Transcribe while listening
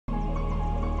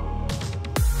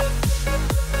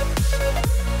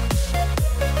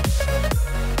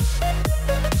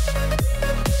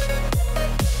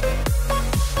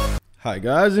Hi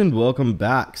guys and welcome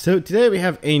back. So today we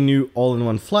have a new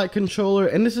all-in-one flight controller,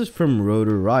 and this is from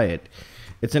Rotor Riot.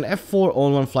 It's an F4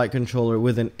 all-in-one flight controller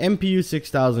with an MPU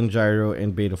 6000 gyro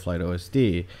and Betaflight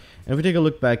OSD. And if we take a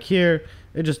look back here,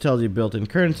 it just tells you built-in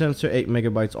current sensor, 8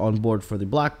 megabytes on board for the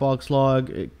black box log.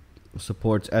 It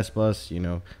supports S-Bus,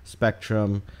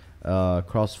 Spectrum,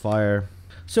 Crossfire.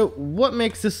 So what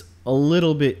makes this a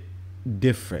little bit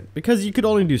different? Because you could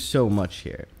only do so much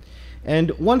here.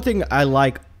 And one thing I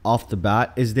like off the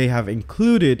bat is they have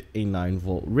included a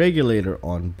 9-volt regulator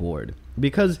on board,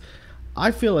 because I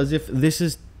feel as if this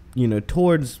is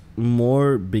towards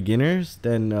more beginners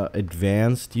than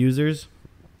advanced users.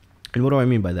 And what do I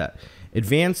mean by that?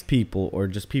 Advanced people, or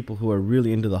just people who are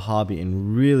really into the hobby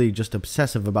and really just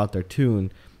obsessive about their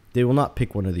tune, they will not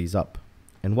pick one of these up.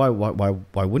 And why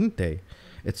wouldn't they?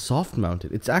 It's soft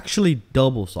mounted. It's actually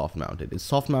double soft mounted. It's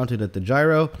soft mounted at the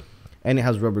gyro, and it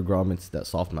has rubber grommets that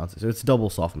soft mounts it. So it's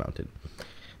double soft mounted.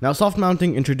 Now soft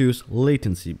mounting introduced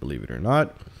latency, believe it or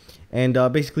not. And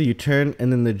basically you turn,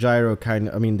 and then the gyro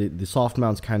the soft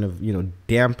mounts kind of,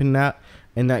 dampen that,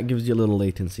 and that gives you a little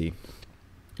latency.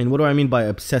 And what do I mean by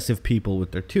obsessive people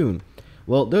with their tune?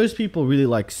 Well, those people really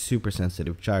like super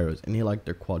sensitive gyros, and they like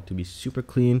their quad to be super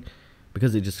clean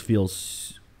because it just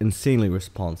feels insanely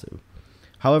responsive.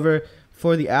 However,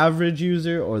 for the average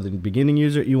user or the beginning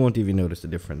user, you won't even notice the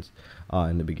difference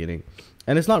in the beginning.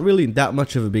 And it's not really that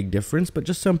much of a big difference, but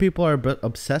just some people are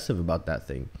obsessive about that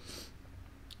thing.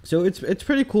 So it's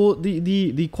pretty cool.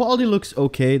 The quality looks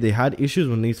okay. They had issues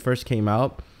when these first came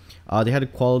out. They had a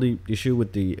quality issue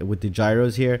with the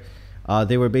gyros here.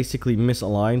 They were basically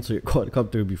misaligned, so your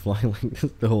quadcopter would be flying like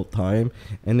this the whole time.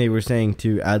 And they were saying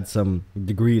to add some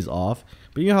degrees off.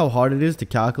 But you know how hard it is to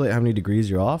calculate how many degrees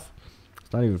you're off?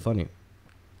 It's not even funny.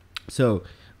 So,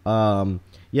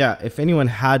 yeah, if anyone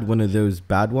had one of those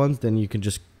bad ones, then you can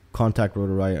just contact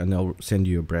Rotor Riot and they'll send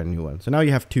you a brand new one. So now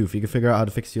you have two. If you can figure out how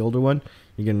to fix the older one,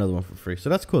 you get another one for free. So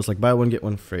that's cool. It's like buy one, get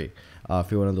one free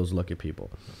if you're one of those lucky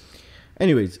people.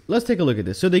 Anyways, let's take a look at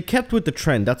this. So they kept with the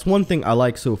trend. That's one thing I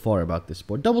like so far about this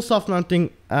board. Double soft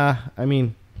mounting, I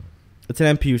mean, it's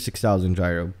an MPU 6000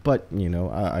 gyro, but,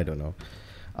 I don't know.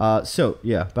 So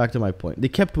yeah, back to my point. They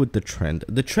kept with the trend.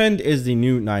 The trend is the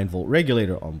new 9-volt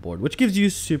regulator on board, which gives you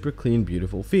super clean,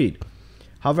 beautiful feed.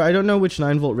 However, I don't know which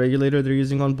 9-volt regulator they're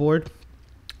using on board,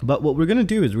 but what we're going to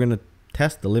do is we're going to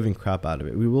test the living crap out of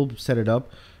it. We will set it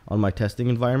up on my testing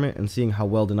environment and seeing how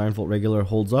well the 9-volt regulator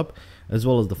holds up, as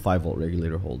well as the 5-volt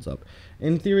regulator holds up.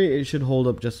 In theory, it should hold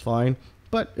up just fine,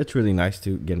 but it's really nice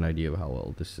to get an idea of how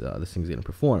well this thing's going to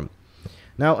perform.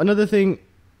 Now, another thing,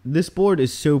 this board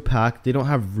is so packed, they don't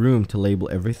have room to label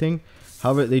everything.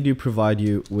 However, they do provide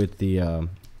you with the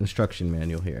instruction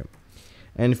manual here.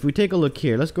 And if we take a look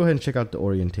here, let's go ahead and check out the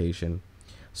orientation.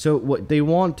 So what they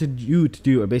want you to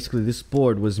do, basically this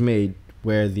board was made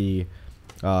where the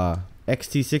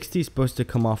Xt60 is supposed to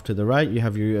come off to the right, you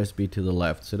have your USB to the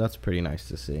left. So that's pretty nice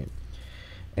to see.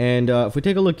 And if we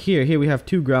take a look here we have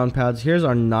two ground pads. Here's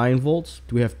our 9 volts.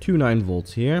 We have two 9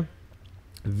 volts here.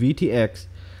 VTX.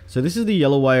 So this is the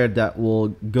yellow wire that will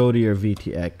go to your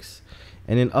VTX.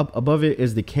 And then up above it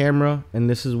is the camera, and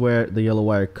this is where the yellow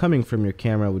wire coming from your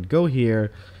camera would go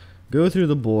here, go through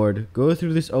the board, go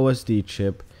through this OSD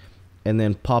chip, and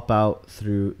then pop out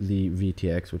through the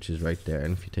VTX, which is right there.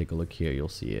 And if you take a look here, you'll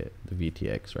see it, the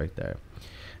VTX right there.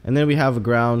 And then we have a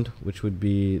ground, which would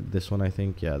be this one, I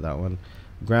think. Yeah, that one.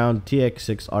 Ground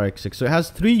TX6, RX6. So it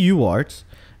has 3 UARTs,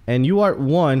 and UART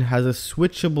 1 has a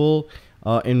switchable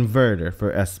inverter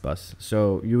for S-Bus.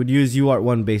 So you would use UART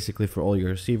 1 basically for all your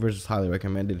receivers. It's highly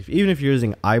recommended. Even if you're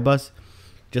using iBus,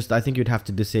 I think you'd have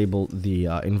to disable the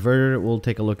inverter. We'll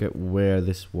take a look at where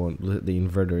the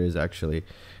inverter is actually,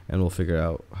 and we'll figure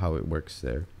out how it works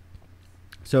there.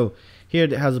 So here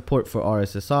it has a port for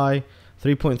RSSI,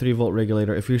 3.3 volt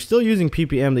regulator. If you're still using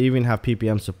PPM, they even have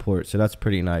PPM support, so that's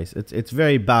pretty nice. It's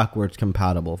very backwards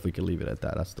compatible, if we could leave it at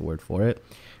that. That's the word for it.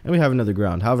 And we have another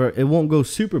ground. However, it won't go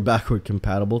super backward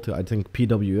compatible to, I think,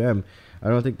 PWM. I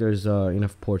don't think there's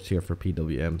enough ports here for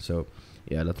PWM. So,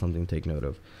 yeah, that's something to take note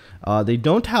of. They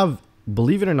don't have,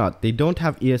 believe it or not, they don't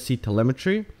have ESC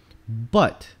telemetry.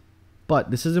 But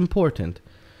this is important.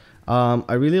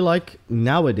 I really like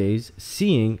nowadays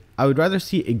seeing, I would rather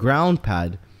see a ground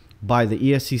pad by the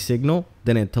ESC signal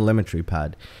than a telemetry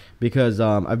pad. Because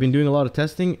I've been doing a lot of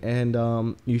testing,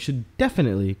 and you should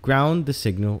definitely ground the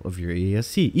signal of your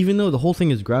ESC. Even though the whole thing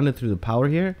is grounded through the power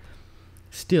here,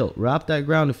 still wrap that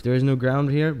ground. If there is no ground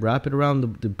here, wrap it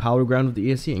around the power ground of the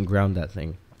ESC and ground that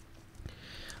thing.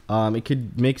 It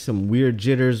could make some weird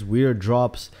jitters, weird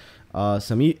drops.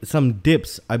 some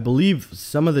dips. I believe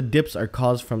some of the dips are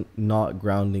caused from not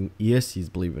grounding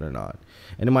ESCs, believe it or not.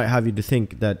 And it might have you to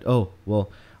think that, oh,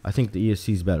 well, I think the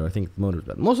ESC is better. I think the motor is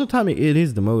better. Most of the time, it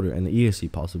is the motor and the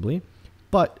ESC possibly.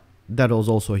 But that is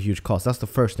also a huge cost. That's the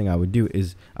first thing I would do,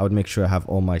 is I would make sure I have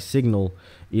all my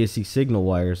ESC signal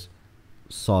wires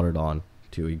soldered on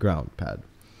to a ground pad.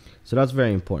 So that's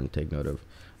very important to take note of.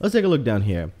 Let's take a look down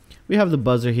here. We have the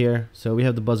buzzer here. So we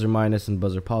have the buzzer minus and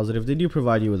buzzer positive. They do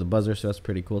provide you with a buzzer, so that's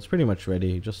pretty cool. It's pretty much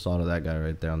ready. Just solder that guy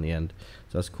right there on the end.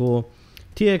 So that's cool.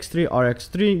 TX3,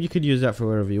 RX3, you could use that for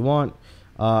whatever you want.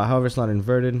 However, it's not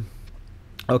inverted.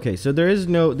 Okay, so the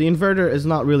inverter is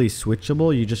not really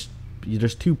switchable.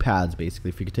 There's two pads basically.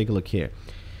 If you could take a look here.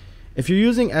 If you're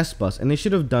using S-Bus, and they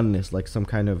should have done this like some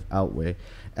kind of outway,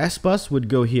 S-Bus would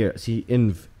go here. See,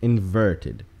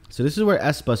 inverted. So this is where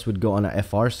S-Bus would go on a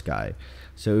FR Sky.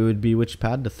 So it would be which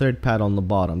pad? The third pad on the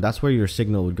bottom. That's where your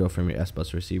signal would go from your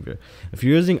S-Bus receiver. If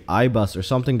you're using iBus or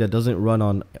something that doesn't run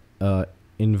on an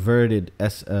inverted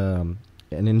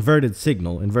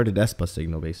signal, inverted S-Bus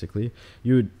signal basically,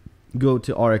 you would go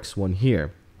to RX1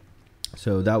 here.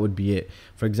 So that would be it.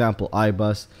 For example,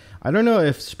 iBus. I don't know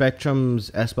if Spectrum's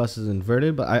S-Bus is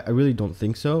inverted, but I really don't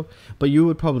think so. But you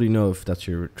would probably know if that's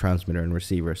your transmitter and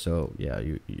receiver. So yeah,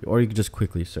 or you could just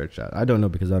quickly search that. I don't know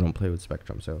because I don't play with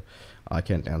Spectrum, so I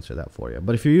can't answer that for you.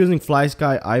 But if you're using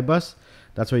FlySky iBus,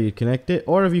 that's where you connect it.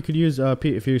 Or if you could use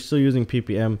if you're still using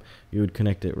PPM, you would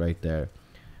connect it right there.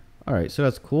 All right, so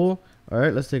that's cool. All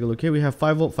right, let's take a look here. We have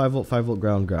 5 volt, 5 volt, 5 volt,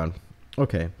 ground, ground.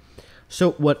 Okay.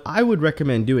 So what I would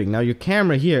recommend doing, now your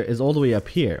camera here is all the way up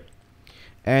here.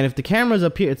 And if the camera's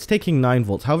up here, it's taking 9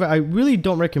 volts. However, I really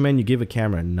don't recommend you give a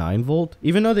camera 9 volt,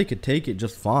 even though they could take it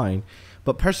just fine.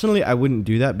 But personally, I wouldn't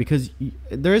do that because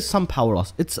there is some power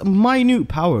loss. It's a minute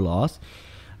power loss.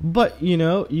 But, you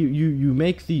know, you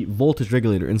make the voltage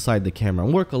regulator inside the camera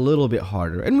work a little bit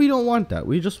harder. And we don't want that.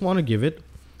 We just want to give it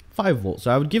 5 volts.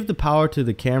 So I would give the power to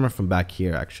the camera from back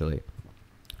here, actually.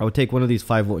 I would take one of these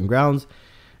 5 volt and grounds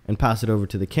and pass it over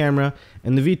to the camera,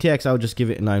 and the VTX I would just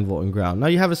give it 9 volt and ground. Now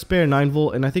you have a spare 9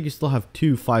 volt, and I think you still have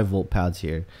 2 5 volt pads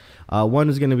here. One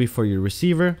is going to be for your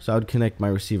receiver, so I would connect my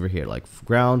receiver here, like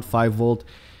ground 5 volt,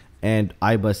 and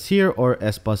iBus here, or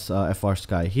S-Bus FR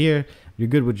Sky here. You're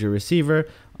good with your receiver.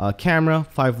 Camera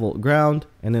 5 volt ground,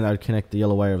 and then I'd connect the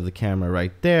yellow wire of the camera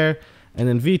right there. And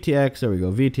then VTX, there we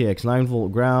go, VTX 9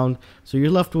 volt ground. So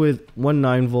you're left with one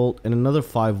 9 volt and another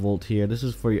 5 volt here. This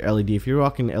is for your LED. If you're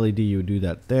rocking LED, you would do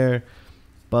that there.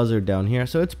 Buzzer down here.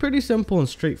 So it's pretty simple and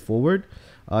straightforward.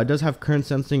 It does have current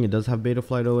sensing. It does have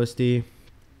Betaflight OSD.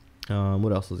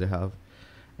 What else does it have?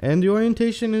 And the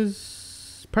orientation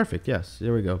is perfect. Yes,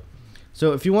 there we go.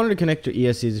 So if you wanted to connect your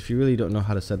ESCs, if you really don't know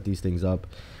how to set these things up,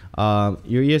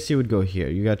 your ESC would go here.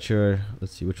 You got your,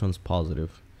 let's see, which one's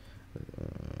positive?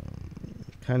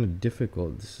 Kind of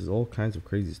difficult. This is all kinds of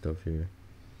crazy stuff here.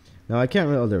 Now I can't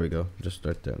really, oh, there we go. Just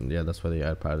start there. Yeah, that's why they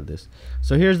add part of this.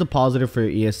 So here's the positive for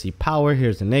your ESC power.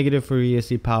 Here's the negative for your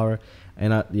ESC power.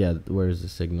 And yeah, where's the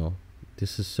signal?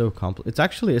 This is so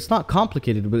complicated. It's not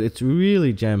complicated, but it's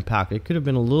really jam-packed. It could have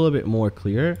been a little bit more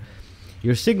clear.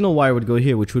 Your signal wire would go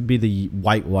here, which would be the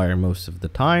white wire most of the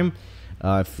time.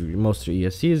 For most of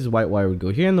your ESCs, white wire would go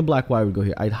here, and the black wire would go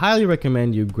here. I'd highly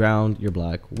recommend you ground your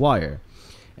black wire.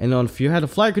 And if you had a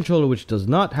flight controller which does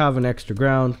not have an extra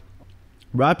ground,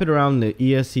 wrap it around the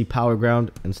ESC power ground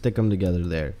and stick them together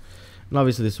there. And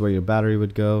obviously this is where your battery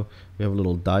would go. We have a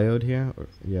little diode here.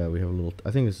 Yeah, we have a little, I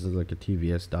think this is like a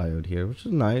TVS diode here, which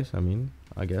is nice. I mean,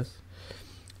 I guess.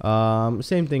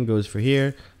 Same thing goes for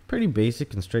here. Pretty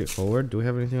basic and straightforward. Do we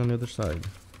have anything on the other side?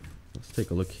 Let's take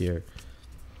a look here.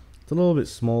 It's a little bit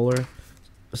smaller.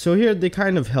 So here they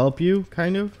kind of help you,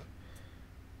 kind of.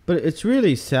 But it's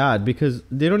really sad because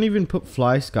they don't even put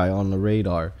FlySky on the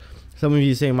radar. Some of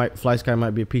you say FlySky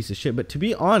might be a piece of shit, but to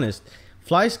be honest,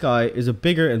 FlySky is a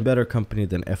bigger and better company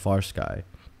than FR Sky.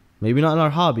 Maybe not in our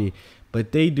hobby,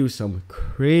 but they do some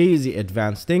crazy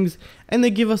advanced things, and they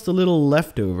give us the little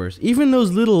leftovers. Even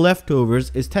those little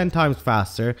leftovers is 10 times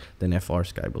faster than FR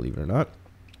Sky, believe it or not.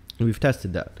 And we've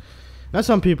tested that. Now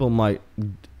some people might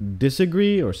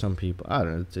disagree, or some people, I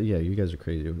don't know. Yeah, you guys are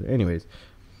crazy over there. Anyways.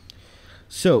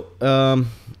 So,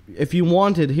 if you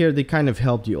wanted, here they kind of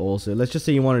helped you also. Let's just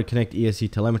say you wanted to connect ESC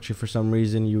telemetry for some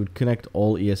reason. You would connect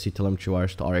all ESC telemetry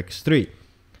wires to RX3.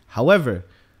 However,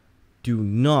 do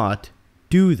not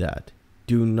do that.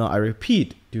 Do not, I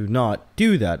repeat, do not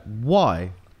do that.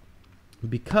 Why?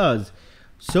 Because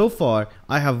so far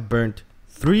I have burnt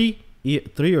three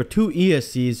or two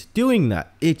ESCs doing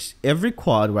that. It's every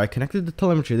quad where I connected the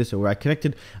telemetry this way, where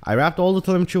I wrapped all the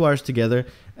telemetry wires together,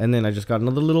 and then I just got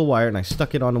another little wire and I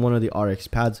stuck it on one of the RX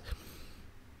pads.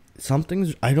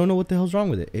 I don't know what the hell's wrong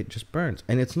with it. It just burns,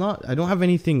 and it's not. I don't have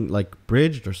anything like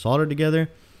bridged or soldered together.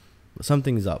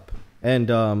 Something's up, and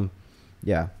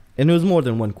yeah. And it was more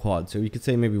than one quad, so you could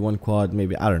say maybe one quad,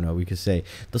 maybe, I don't know, we could say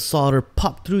the solder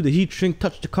popped through the heat shrink,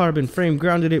 touched the carbon frame,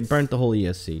 grounded it, burnt the whole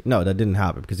ESC. No, that didn't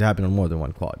happen because it happened on more than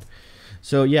one quad.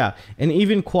 So yeah, and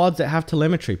even quads that have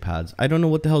telemetry pads, I don't know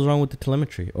what the hell's wrong with the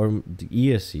telemetry or the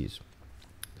ESCs.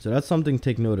 So that's something to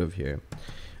take note of here.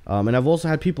 And I've also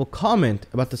had people comment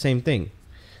about the same thing.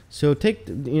 So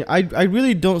I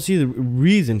really don't see the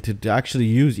reason to actually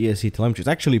use ESC telemetry. It's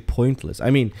actually pointless.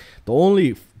 I mean, the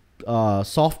only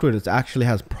software that actually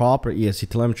has proper ESC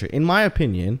telemetry, in my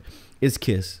opinion, is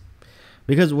KISS.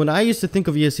 Because when I used to think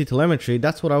of ESC telemetry,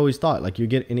 that's what I always thought. Like, you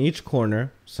get in each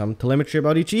corner some telemetry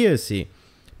about each ESC.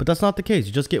 But that's not the case.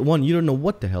 You just get one. You don't know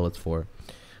what the hell it's for.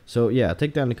 So yeah,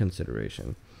 take that into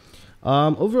consideration.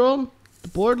 Overall, the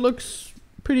board looks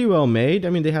pretty well made. I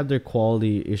mean, they have their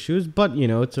quality issues, but you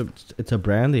know, it's a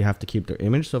brand. They have to keep their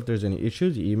image. So if there's any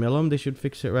issues, you email them. They should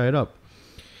fix it right up.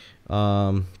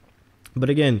 But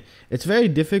again, it's very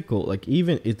difficult. Like,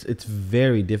 even it's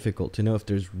very difficult to know if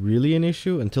there's really an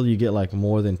issue until you get like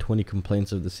more than 20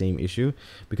 complaints of the same issue,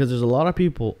 because there's a lot of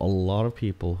people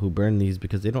who burn these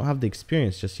because they don't have the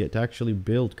experience just yet to actually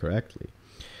build correctly.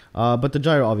 But the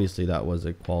gyro, obviously, that was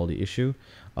a quality issue.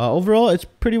 Overall, it's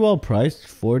pretty well priced,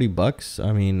 $40.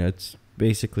 I mean, it's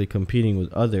basically competing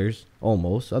with others,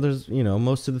 almost. Others, you know,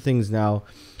 most of the things now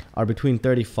are between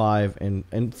 35 and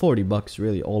 $40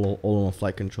 really, all-in-one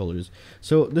flight controllers.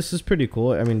 So this is pretty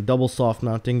cool. I mean, double soft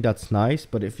mounting, that's nice,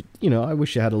 but if, you know, I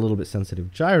wish it had a little bit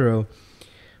sensitive gyro,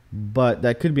 but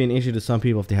that could be an issue to some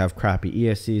people if they have crappy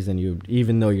ESCs, and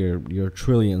even though you're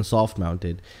trillion soft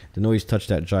mounted, the noise touch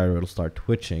that gyro, it'll start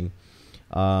twitching.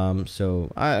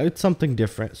 So it's something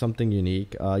different, something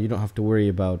unique. You don't have to worry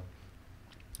about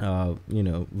you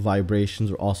know, vibrations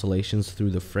or oscillations through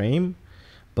the frame.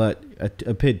 But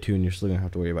a PID tune, you're still going to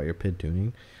have to worry about your PID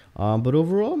tuning. But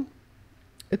overall,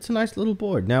 it's a nice little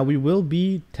board. Now, we will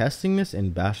be testing this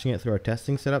and bashing it through our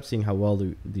testing setup, seeing how well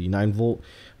the 9-volt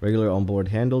regulator on board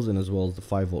handles, and as well as the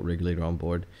 5-volt regulator on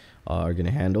board are going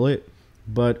to handle it.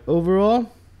 But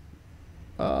overall,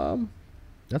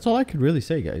 that's all I could really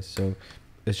say, guys. So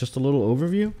it's just a little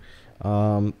overview.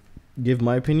 Give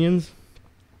my opinions.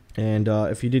 And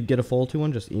if you did get a faulty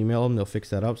one, just email them. They'll fix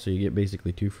that up, so you get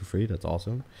basically 2 for free. That's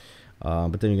awesome.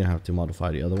 But then you're going to have to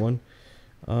modify the other one.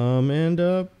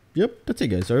 Yep, that's it,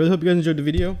 guys. So I really hope you guys enjoyed the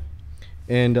video.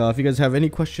 And if you guys have any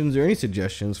questions or any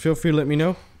suggestions, feel free to let me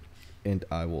know. And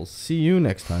I will see you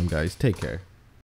next time, guys. Take care.